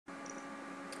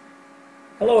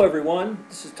Hello everyone,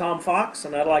 this is Tom Fox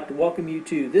and I'd like to welcome you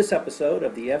to this episode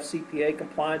of the FCPA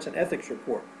Compliance and Ethics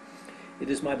Report. It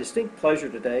is my distinct pleasure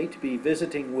today to be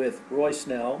visiting with Roy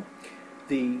Snell,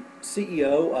 the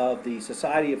CEO of the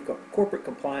Society of Corporate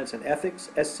Compliance and Ethics,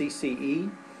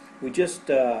 SCCE. Roy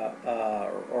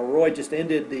just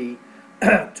ended the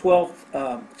the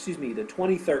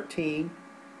 2013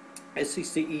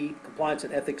 SCCE Compliance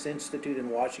and Ethics Institute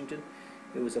in Washington.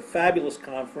 It was a fabulous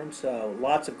conference,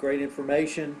 lots of great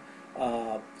information,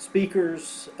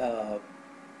 speakers,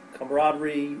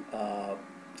 camaraderie,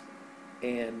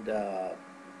 and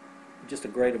just a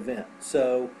great event.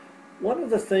 So one of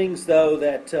the things, though,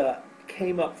 that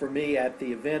came up for me at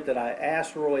the event that I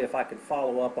asked Roy if I could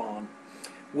follow up on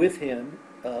with him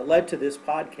led to this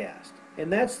podcast,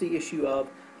 and that's the issue of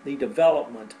the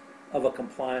development of a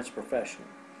compliance professional.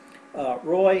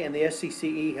 Roy and the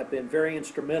SCCE have been very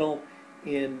instrumental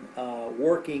in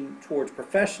working towards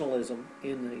professionalism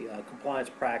in the compliance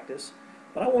practice,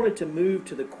 but I wanted to move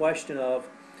to the question of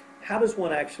how does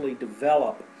one actually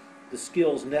develop the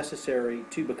skills necessary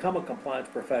to become a compliance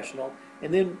professional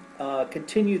and then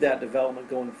continue that development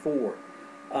going forward.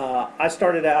 I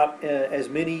started out, as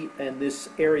many in this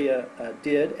area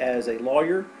did, as a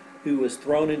lawyer who was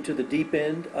thrown into the deep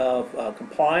end of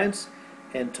compliance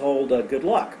and told good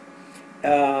luck.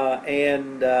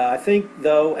 I think,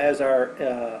 though, as our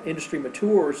industry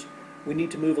matures, we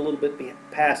need to move a little bit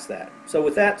past that. So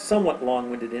with that somewhat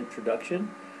long-winded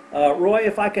introduction, Roy,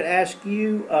 if I could ask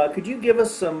you, could you give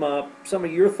us some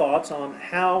of your thoughts on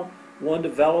how one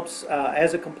develops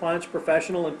as a compliance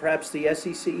professional and perhaps the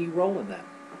SCCE role in that?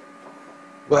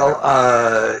 Well,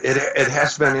 it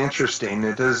has been interesting.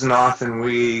 It isn't often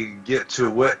we get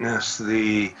to witness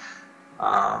the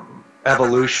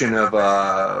evolution of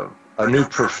a new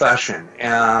profession.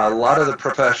 And a lot of the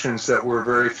professions that we're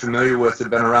very familiar with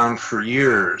have been around for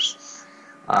years.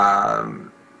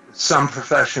 Some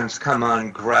professions come on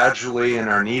gradually and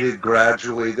are needed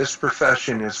gradually. This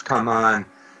profession has come on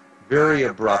very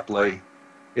abruptly.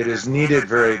 It is needed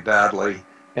very badly,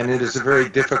 and it is a very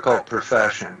difficult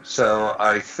profession. So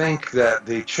I think that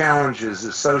the challenges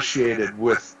associated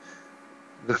with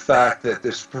the fact that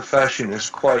this profession is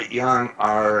quite young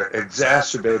are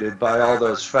exacerbated by all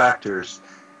those factors.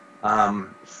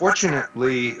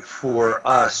 Fortunately for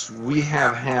us, we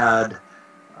have had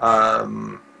a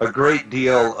great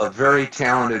deal of very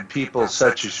talented people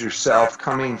such as yourself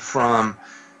coming from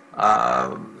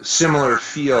similar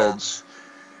fields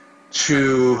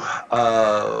to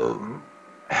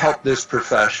help this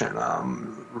profession.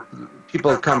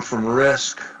 People have come from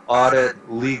risk, audit,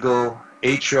 legal,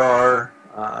 HR,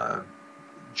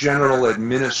 general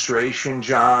administration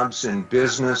jobs in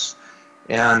business,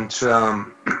 and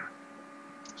so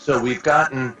we've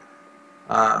gotten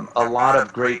a lot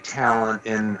of great talent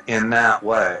in that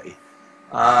way.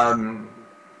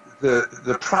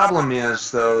 The problem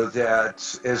is, though,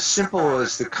 that as simple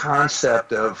as the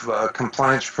concept of a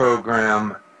compliance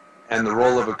program and the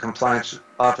role of a compliance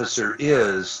officer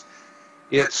is,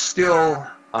 it's still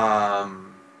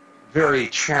very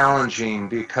challenging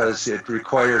because it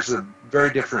requires a very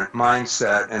different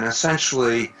mindset, and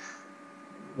essentially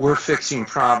we're fixing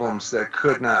problems that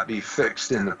could not be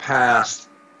fixed in the past,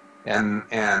 and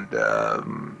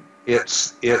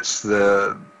it's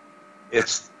a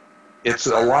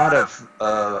lot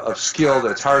of skill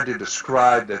that's hard to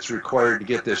describe that's required to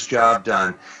get this job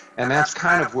done, and that's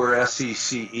kind of where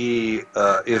SCCE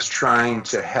is trying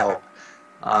to help.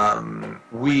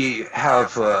 We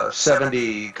have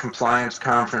 70 compliance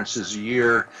conferences a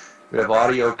year. We have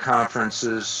audio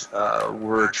conferences.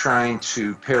 We're trying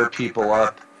to pair people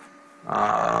up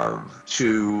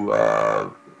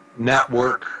to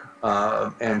network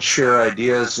and share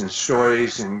ideas and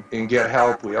stories and get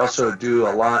help. We also do a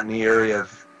lot in the area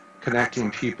of connecting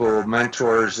people,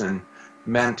 mentors and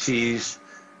mentees.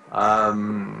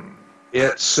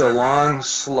 It's a long,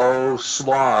 slow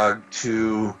slog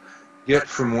to get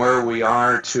from where we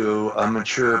are to a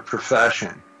mature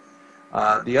profession.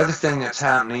 The other thing that's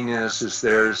happening is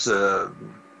there's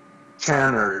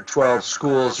 10 or 12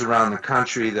 schools around the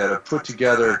country that have put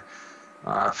together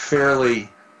fairly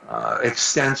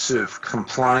extensive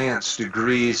compliance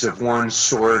degrees of one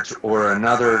sort or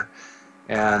another,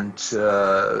 and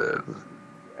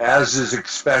as is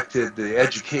expected, the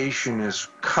education is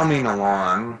coming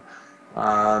along,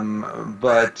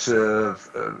 but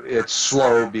it's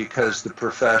slow because the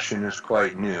profession is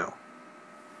quite new.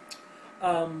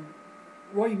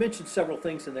 Roy, you mentioned several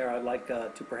things in there I'd like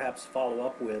to perhaps follow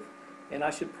up with, and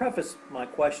I should preface my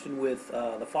question with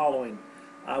the following.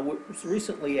 I was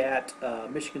recently at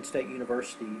Michigan State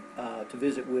University to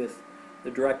visit with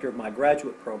the director of my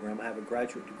graduate program. I have a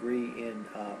graduate degree in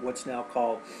what's now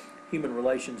called Human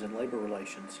Relations and Labor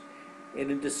Relations.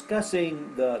 And in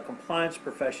discussing the compliance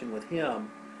profession with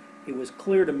him, it was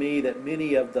clear to me that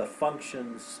many of the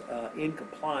functions in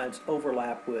compliance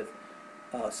overlap with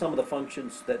some of the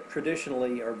functions that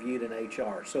traditionally are viewed in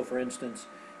HR. So, for instance,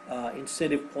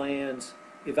 incentive plans,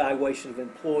 evaluation of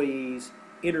employees,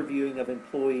 interviewing of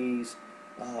employees,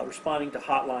 responding to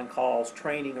hotline calls,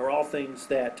 training, are all things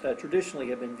that traditionally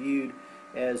have been viewed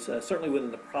as certainly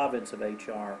within the province of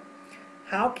HR.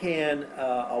 How can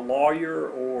a lawyer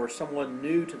or someone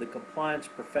new to the compliance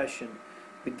profession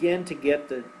begin to get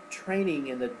the training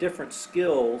in the different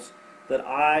skills that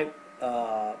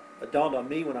dawned on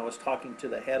me when I was talking to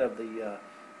the head of the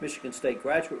Michigan State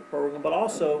Graduate Program, but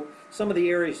also some of the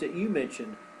areas that you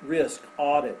mentioned: risk,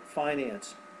 audit,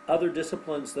 finance, other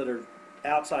disciplines that are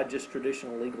outside just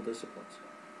traditional legal disciplines?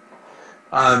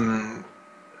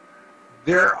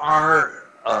 There are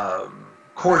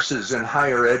courses in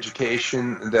higher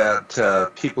education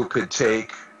that people could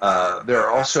take. There are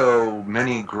also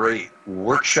many great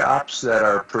workshops that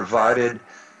are provided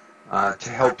to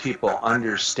help people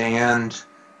understand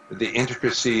the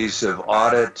intricacies of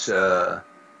audit,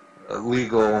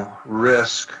 legal,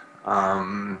 risk.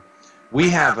 We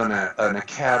have an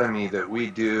academy that we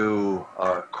do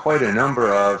quite a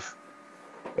number of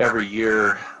every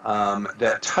year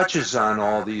that touches on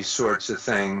all these sorts of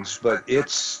things, but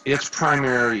its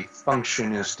primary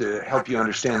function is to help you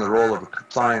understand the role of a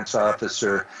compliance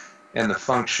officer and the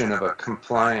function of a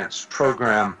compliance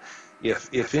program.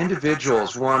 If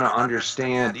individuals want to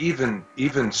understand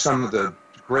even some of the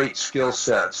great skill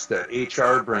sets that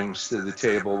HR brings to the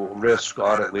table, risk,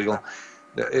 audit, legal,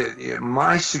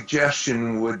 my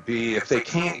suggestion would be, if they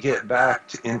can't get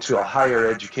back into a higher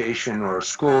education or a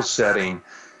school setting,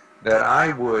 that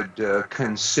I would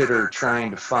consider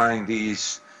trying to find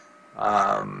these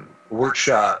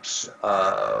workshops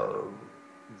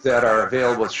that are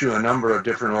available through a number of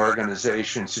different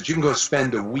organizations, that you can go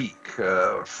spend a week,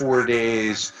 4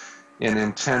 days in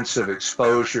intensive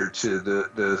exposure to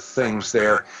the things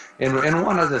there. And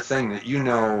one other thing that you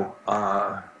know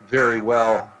very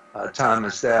well, Tom,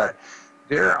 is that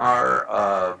there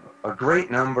are a great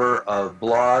number of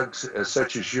blogs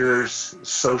such as yours,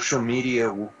 social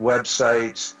media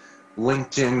websites,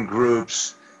 LinkedIn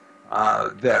groups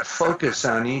that focus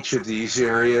on each of these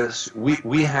areas.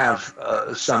 We have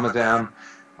some of them.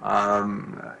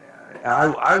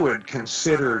 I would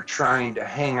consider trying to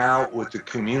hang out with the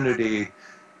community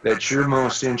that you're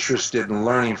most interested in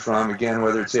learning from, again,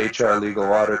 whether it's HR, legal,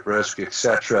 audit, risk,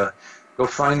 etc. Go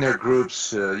find their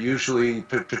groups. Usually,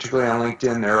 particularly on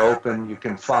LinkedIn, they're open. You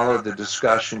can follow the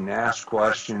discussion, ask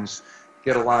questions,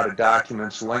 get a lot of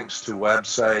documents, links to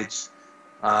websites.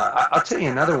 I'll tell you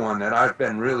another one that I've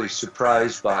been really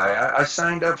surprised by. I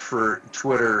signed up for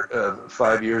Twitter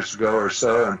 5 years ago or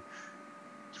so, and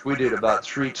tweeted about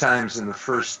 3 times in the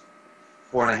first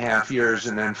 4.5 years,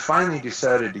 and then finally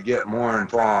decided to get more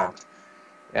involved.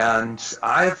 And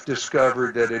I've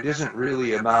discovered that it isn't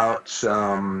really about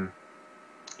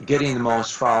getting the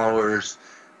most followers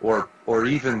or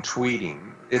even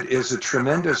tweeting. It is a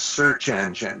tremendous search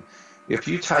engine. If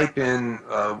you type in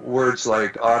words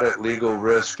like audit, legal,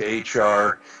 risk,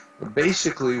 HR,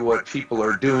 basically what people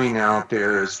are doing out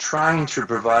there is trying to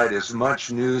provide as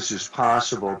much news as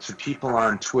possible to people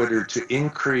on Twitter to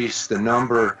increase the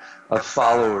number of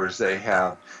followers they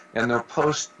have. And they'll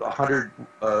post 100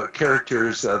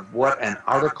 characters of what an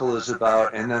article is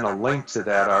about and then a link to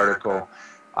that article.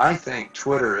 I think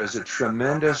Twitter is a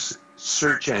tremendous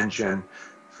search engine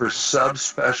for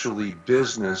subspecialty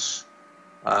business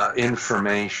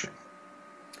information.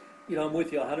 You know, I'm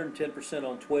with you 110%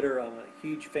 on Twitter. I'm a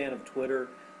huge fan of Twitter.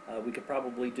 We could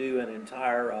probably do an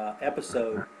entire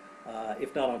episode,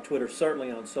 if not on Twitter, certainly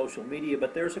on social media.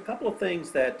 But there's a couple of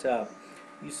things that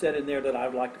you said in there that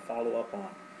I'd like to follow up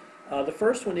on. The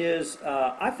first one is,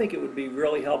 I think it would be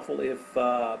really helpful if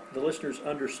the listeners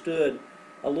understood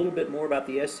a little bit more about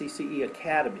the SCCE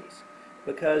academies.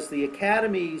 Because the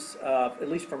academies, at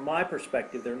least from my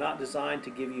perspective, they're not designed to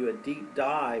give you a deep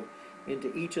dive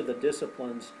into each of the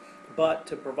disciplines, but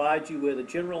to provide you with a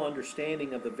general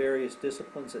understanding of the various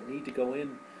disciplines that need to go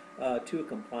in to a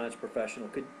compliance professional.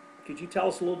 Could you tell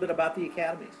us a little bit about the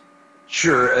academies?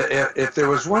 Sure. If there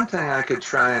was one thing I could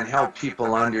try and help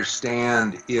people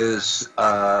understand is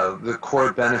the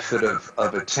core benefit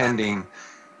of attending,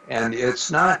 and it's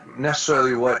not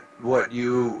necessarily what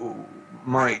you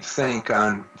might think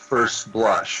on first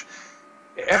blush.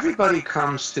 Everybody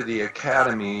comes to the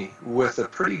academy with a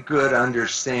pretty good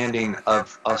understanding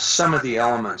of some of the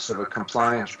elements of a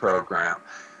compliance program.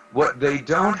 What they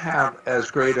don't have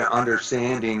as great an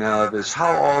understanding of is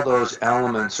how all those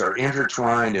elements are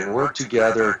intertwined and work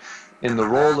together in the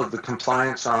role of the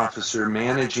compliance officer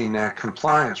managing that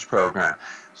compliance program.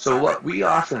 So what we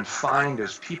often find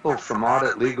is people from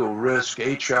audit, legal, risk,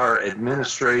 HR,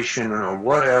 administration, or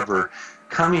whatever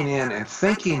coming in and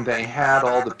thinking they had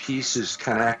all the pieces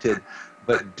connected,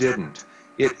 but didn't.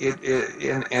 They're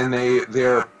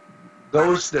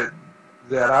those that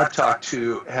I've talked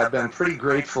to have been pretty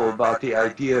grateful about the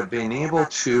idea of being able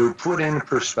to put into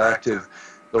perspective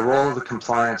the role of the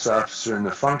compliance officer and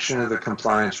the function of the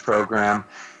compliance program,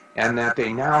 and that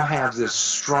they now have this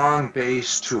strong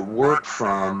base to work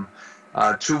from,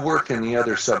 to work in the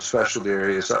other subspecialty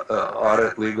areas,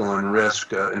 audit, legal, and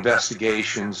risk,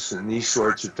 investigations, and these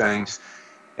sorts of things.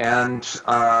 And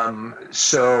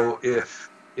so if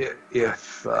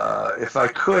I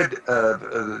could,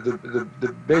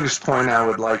 the biggest point I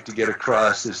would like to get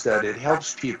across is that it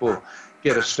helps people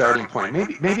get a starting point.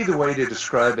 Maybe the way to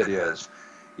describe it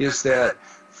is that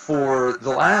for the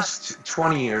last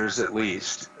 20 years at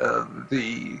least,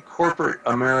 the corporate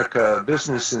America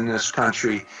business in this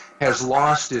country has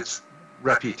lost its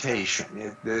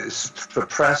reputation. The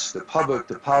press, the public,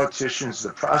 the politicians,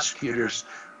 the prosecutors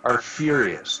are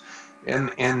furious.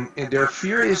 And they're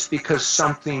furious because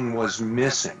something was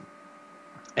missing.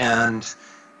 And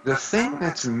the thing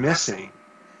that's missing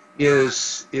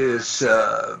is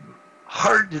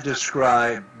hard to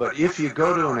describe, but if you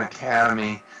go to an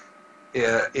academy,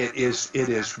 it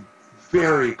is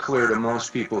very clear to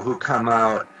most people who come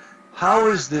out, how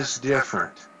is this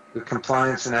different, the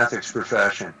compliance and ethics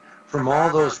profession, from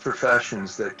all those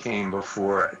professions that came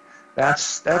before it?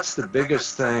 That's the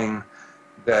biggest thing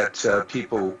that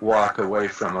people walk away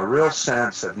from, a real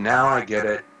sense of, now I get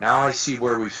it, now I see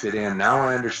where we fit in, now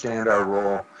I understand our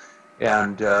role,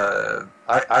 and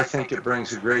I think it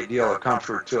brings a great deal of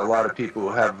comfort to a lot of people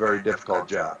who have very difficult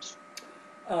jobs.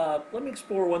 Let me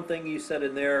explore one thing you said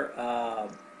in there.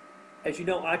 As you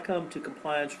know, I come to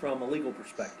compliance from a legal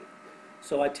perspective.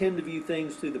 So I tend to view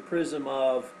things through the prism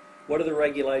of what are the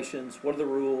regulations, what are the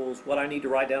rules, what I need to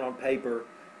write down on paper.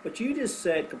 But you just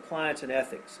said compliance and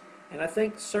ethics. And I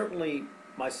think certainly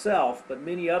myself, but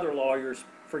many other lawyers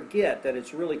forget that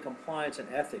it's really compliance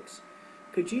and ethics.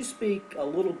 Could you speak a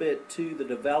little bit to the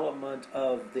development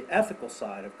of the ethical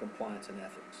side of compliance and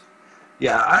ethics?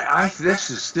 Yeah, this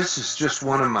is just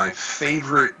one of my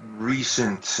favorite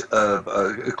recent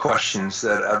questions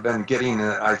that I've been getting.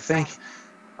 I think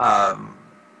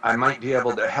I might be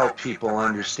able to help people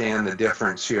understand the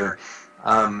difference here.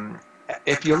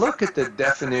 If you look at the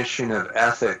definition of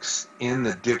ethics in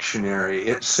the dictionary,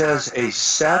 it says a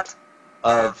set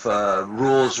of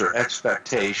rules or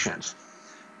expectations.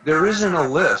 There isn't a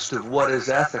list of what is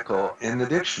ethical in the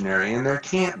dictionary, and there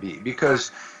can't be,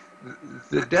 because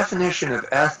the definition of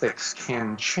ethics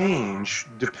can change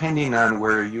depending on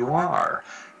where you are.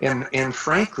 And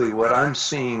frankly, what I'm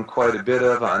seeing quite a bit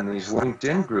of on these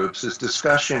LinkedIn groups is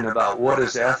discussion about what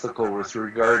is ethical with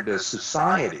regard to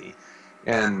society.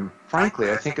 And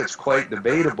frankly, I think it's quite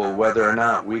debatable whether or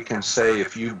not we can say,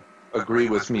 if you agree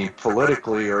with me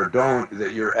politically or don't,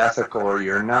 that you're ethical or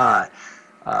you're not.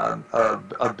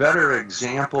 A better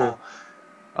example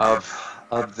of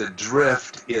the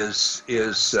drift is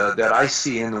that I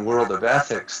see in the world of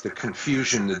ethics, the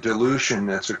confusion, the dilution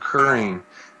that's occurring,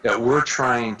 that we're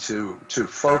trying to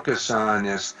focus on,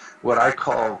 is what I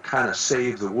call kind of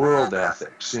save the world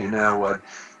ethics. You know,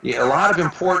 a lot of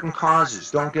important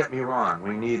causes, don't get me wrong.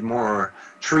 We need more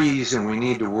trees, and we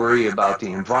need to worry about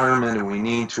the environment, and we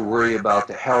need to worry about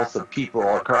the health of people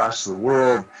all across the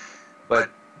world. But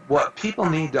what people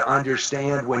need to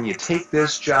understand, when you take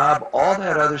this job, all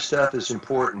that other stuff is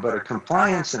important, but a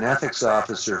compliance and ethics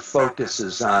officer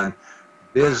focuses on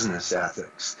business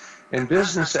ethics. And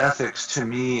business ethics, to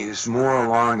me, is more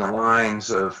along the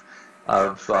lines of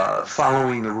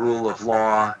following the rule of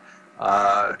law,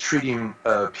 treating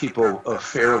people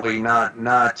fairly, not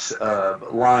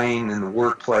lying in the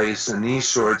workplace, and these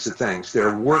sorts of things.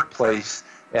 They're workplace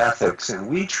ethics, and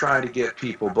we try to get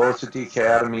people, both at the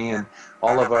Academy and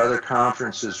all of our other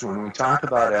conferences, when we talk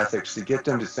about ethics, to get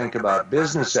them to think about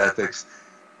business ethics,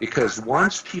 because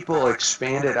once people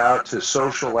expand it out to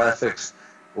social ethics,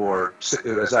 or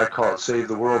as I call it, save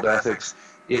the world ethics,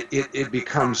 it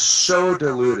becomes so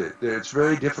diluted that it's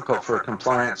very difficult for a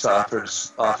compliance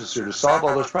officer to solve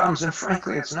all those problems, and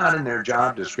frankly, it's not in their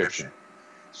job description.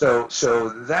 So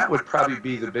that would probably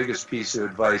be the biggest piece of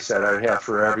advice that I'd have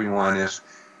for everyone, is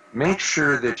make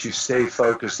sure that you stay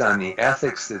focused on the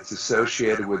ethics that's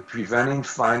associated with preventing,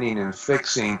 finding, and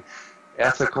fixing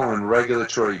ethical and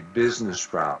regulatory business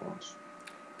problems.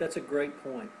 That's a great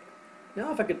point.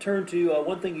 Now, if I could turn to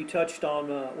one thing you touched on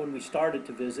when we started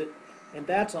to visit, and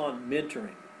that's on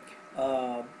mentoring.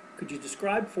 Uh, could you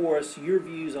describe for us your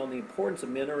views on the importance of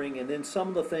mentoring and then some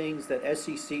of the things that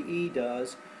SCCE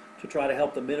does to try to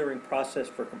help the mentoring process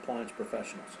for compliance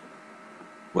professionals?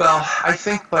 Well, I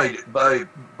think by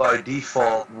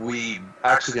default we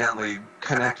accidentally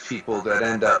connect people that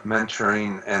end up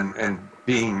mentoring and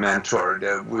being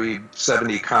mentored. We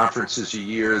 70 conferences a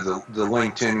year, the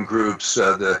LinkedIn groups,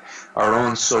 the our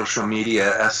own social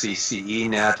media, SECE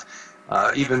net,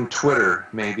 even Twitter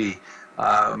maybe.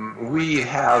 We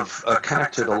have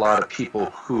connected a lot of people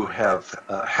who have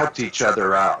helped each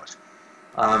other out.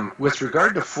 With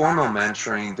regard to formal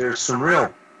mentoring, there's some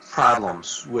real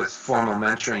problems with formal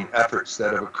mentoring efforts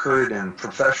that have occurred in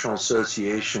professional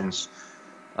associations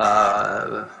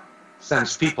uh,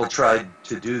 since people tried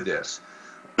to do this.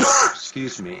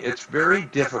 Excuse me. It's very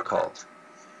difficult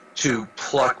to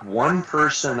pluck one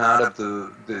person out of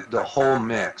the whole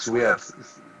mix. We have,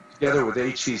 together with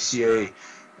HCCA,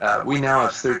 we now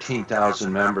have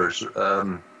 13,000 members.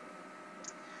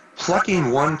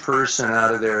 Plucking one person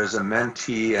out of there as a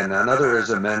mentee and another as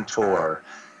a mentor,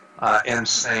 and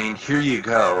saying, here you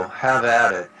go, have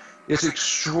at it, is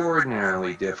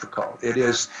extraordinarily difficult. It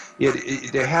is,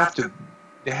 they have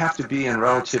to be in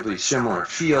relatively similar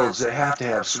fields. They have to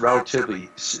have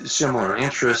relatively similar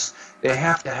interests. They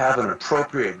have to have an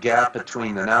appropriate gap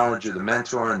between the knowledge of the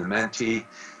mentor and the mentee.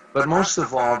 But most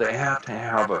of all, they have to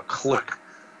have a click.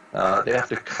 They have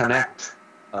to connect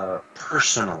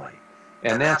personally.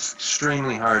 And that's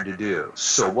extremely hard to do.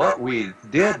 So what we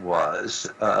did was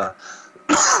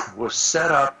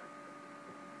set up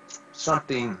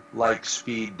something like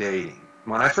speed dating.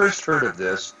 When I first heard of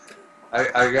this,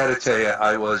 I got to tell you,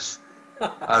 I was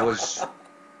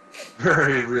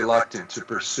very reluctant to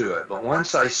pursue it. But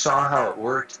once I saw how it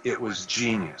worked, it was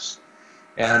genius.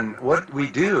 And what we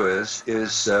do is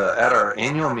at our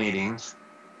annual meetings,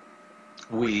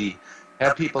 we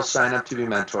have people sign up to be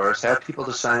mentors, have people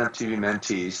to sign up to be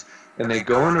mentees, and they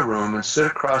go in a room and sit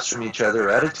across from each other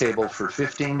at a table for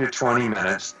 15 to 20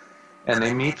 minutes, and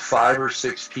they meet 5 or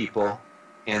 6 people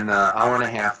in an hour and a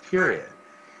half period.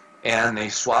 And they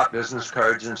swap business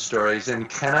cards and stories and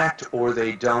connect, or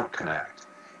they don't connect.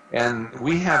 And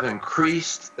we have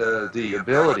increased the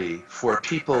ability for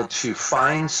people to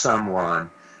find someone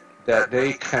that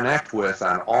they connect with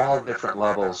on all different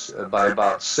levels by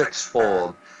about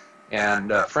 6-fold.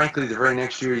 And frankly, the very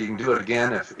next year you can do it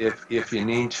again if you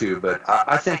need to. But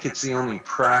I think it's the only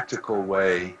practical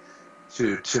way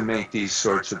to make these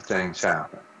sorts of things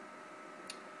happen.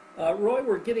 Roy,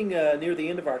 we're getting near the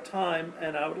end of our time,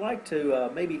 and I would like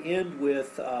to maybe end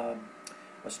with a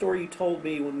story you told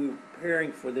me when we were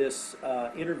preparing for this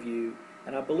interview,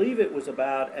 and I believe it was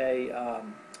about a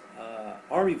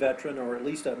Army veteran, or at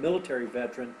least a military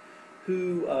veteran,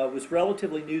 who was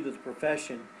relatively new to the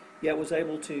profession, yet was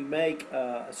able to make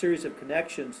a series of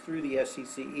connections through the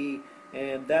SCCE,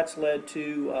 and that's led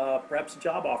to perhaps a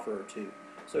job offer or two.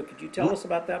 So could you tell us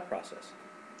about that process?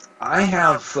 I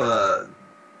have.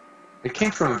 It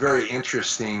came from a very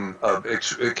interesting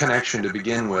connection to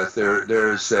begin with.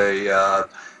 There's a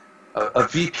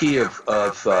VP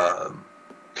of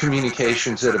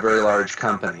communications at a very large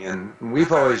company, and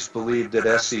we've always believed at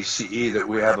SCCE that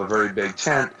we have a very big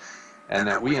tent, and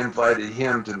that we invited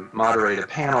him to moderate a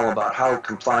panel about how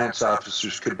compliance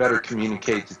officers could better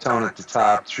communicate the tone at the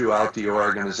top throughout the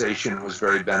organization. It was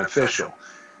very beneficial.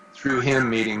 Through him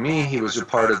meeting me, he was a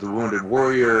part of the Wounded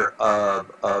Warrior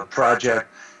project,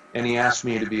 and he asked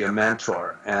me to be a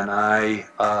mentor. And I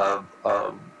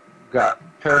got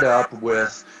paired up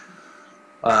with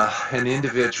an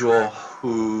individual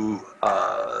who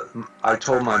I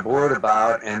told my board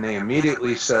about, and they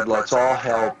immediately said, let's all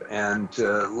help, and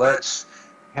let's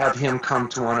have him come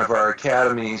to one of our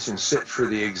academies and sit for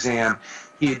the exam.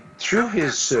 He, through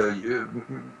his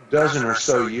dozen or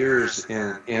so years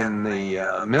in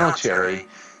the military,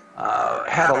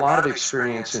 had a lot of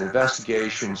experience in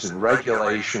investigations and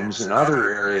regulations and other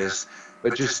areas,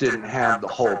 but just didn't have the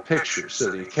whole picture.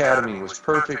 So the academy was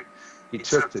perfect. He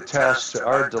took the test. To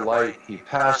our delight, he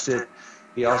passed it.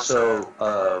 He also,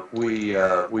 we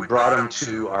brought him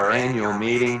to our annual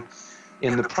meeting.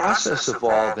 In the process of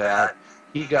all that,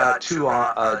 he got 2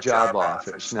 job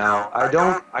offers. Now,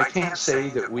 I can't say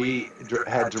that we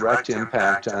had direct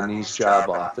impact on these job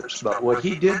offers, but what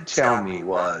he did tell me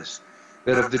was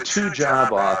that of the 2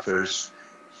 job offers,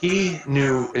 he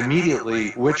knew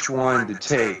immediately which one to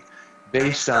take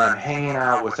based on hanging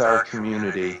out with our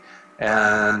community,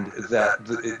 and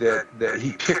that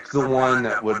he picked the one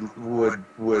that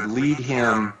would lead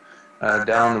him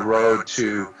down the road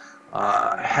to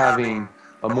having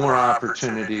more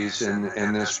opportunities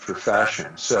in this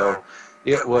profession. So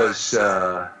it was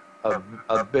a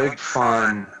big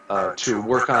fun to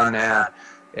work on that.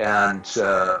 And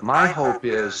my hope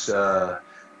is that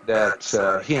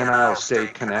he and I will stay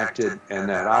connected, and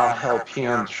that I'll help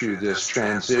him through this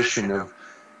transition of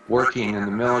working in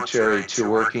the military to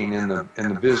working in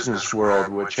the business world,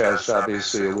 which has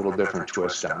obviously a little different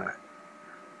twist on it.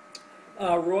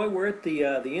 Roy, we're at the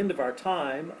end of our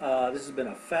time. This has been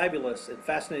a fabulous and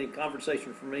fascinating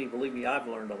conversation for me. Believe me, I've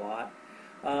learned a lot.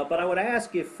 But I would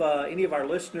ask if any of our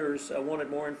listeners wanted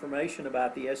more information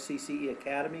about the SCCE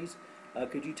academies.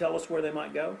 Could you tell us where they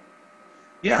might go?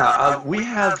 Yeah, we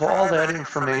have all that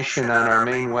information on our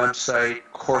main website,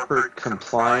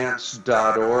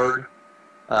 corporatecompliance.org.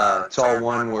 It's all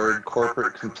one word,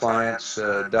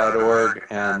 corporatecompliance.org,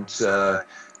 and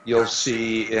you'll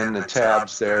see in the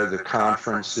tabs there the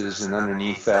conferences, and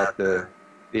underneath that the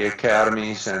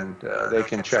academies, and they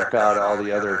can check out all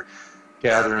the other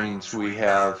gatherings we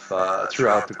have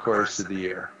throughout the course of the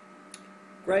year.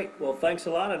 Great. Well, thanks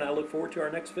a lot, and I look forward to our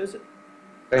next visit.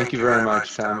 Thank you very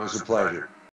much, Tom. It was a pleasure.